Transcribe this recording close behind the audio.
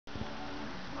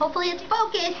Hopefully it's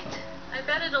focused. I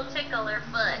bet it'll tickle her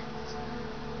foot.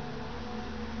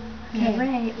 Okay.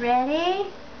 Alright,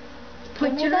 ready?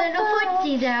 Put your little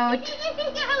footsies out.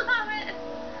 I love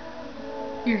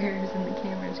it. Your hair is in the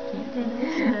cameras, can't It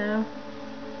is though.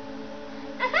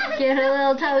 Get her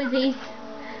little toesies.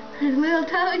 Her little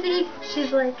toesies.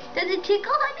 She's like, Does it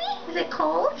tickle, honey? is it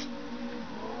cold?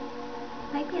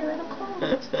 Might be a little cold.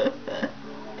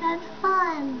 That's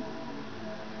fun.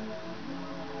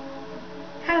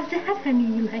 How's that, honey?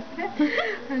 You like that?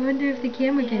 I wonder if the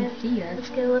camera can see us. Let's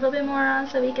get a little bit more on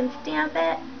so we can stamp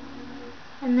it.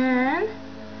 And then,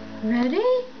 Ready?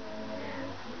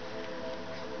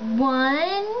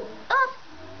 1, up.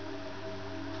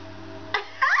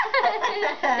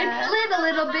 It slid a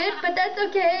little bit, but that's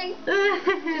okay.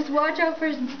 Just watch out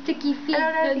for sticky feet. I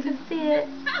don't know if you can see it.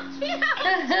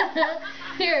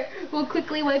 Here, we'll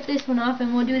quickly wipe this one off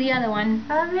and we'll do the other one.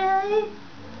 Oh, really?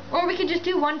 Or we could just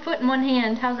do 1 foot and 1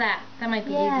 hand. How's that? That might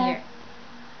be Yeah. easier.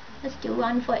 Let's do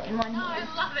 1 foot and 1 Oh, I hand.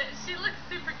 love it. She looks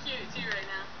super cute too right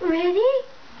now. Ready?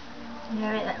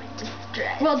 Alright, let me just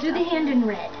dry Well, do the hand in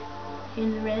red.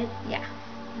 in the red. Yeah.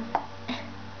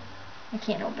 I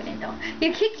can't open it though.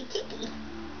 You're kicky.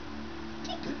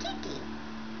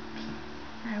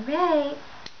 Alright.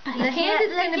 The hand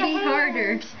is going to be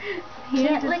harder.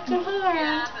 Can't lick your Yeah,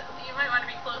 hand. but you might want to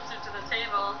be closer to the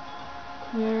table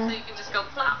so Yeah. you can just go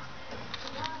plop.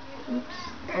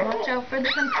 Watch out for the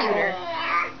computer.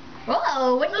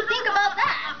 Whoa, what do you think about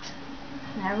that?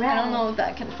 Alright. I don't know if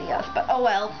that can see us, but oh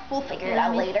well. We'll figure it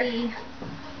out later.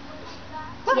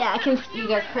 Yeah, I can see you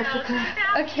guys perfectly.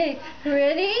 Okay,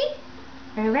 ready?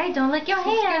 Alright, don't lick your It's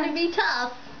going to hands. be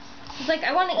tough. It's like,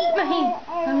 I want to eat my hand.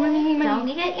 I want to eat my Don't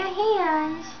hand. get your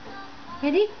hands.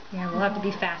 Ready? Yeah, we'll have to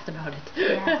be fast about it.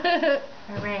 Yeah.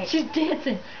 Alright. She's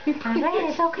dancing. Alright,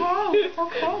 it's okay. It's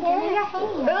okay. Give me your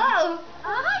hand. Oh!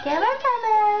 Give her to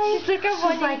me. She's like, I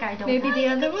want She's like, I don't maybe want the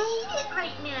other one? Eat it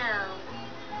right now.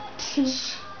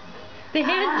 The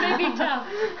hands may be tough.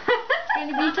 It's going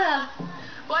to be tough.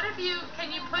 What if you,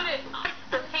 can you put it,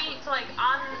 the paint like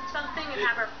on something and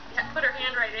have her, put her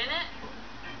hand right in it?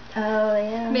 Oh,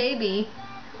 yeah. Maybe.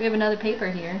 We have another paper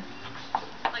here.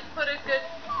 Like put a good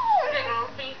thick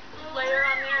paint layer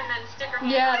on there and then stick her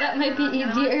hand Yeah, right that in might be there.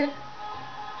 easier.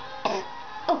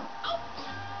 Oh.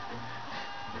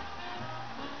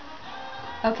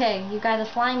 Okay, you got a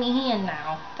slimy hand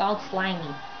now. It's all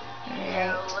slimy.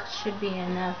 Alright, should be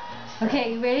enough.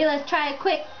 Okay, you ready? Let's try it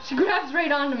quick. She grabs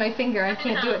right onto my finger. I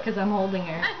can't do it because I'm holding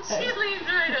her. And she leans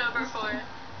right over for it.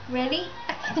 Ready?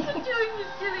 What are you doing, you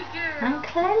silly girl?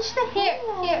 Unclench the Here,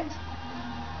 hand.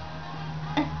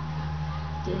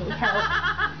 Do you need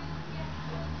help?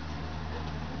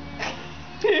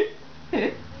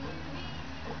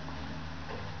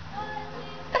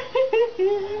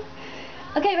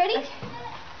 Okay, ready?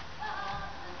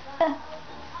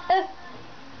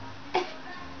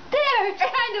 There, it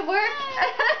kind of worked.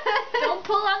 Don't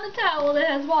pull on the towel that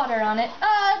has water on it.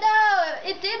 Oh no,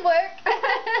 it did work.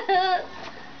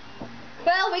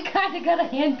 Well, we kind of got a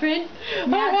handprint.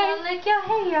 Now All don't right. lick your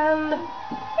hand.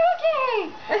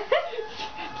 Okay.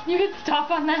 Can you hit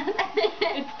stop on that?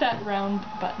 It's that round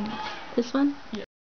button. This one? Yeah.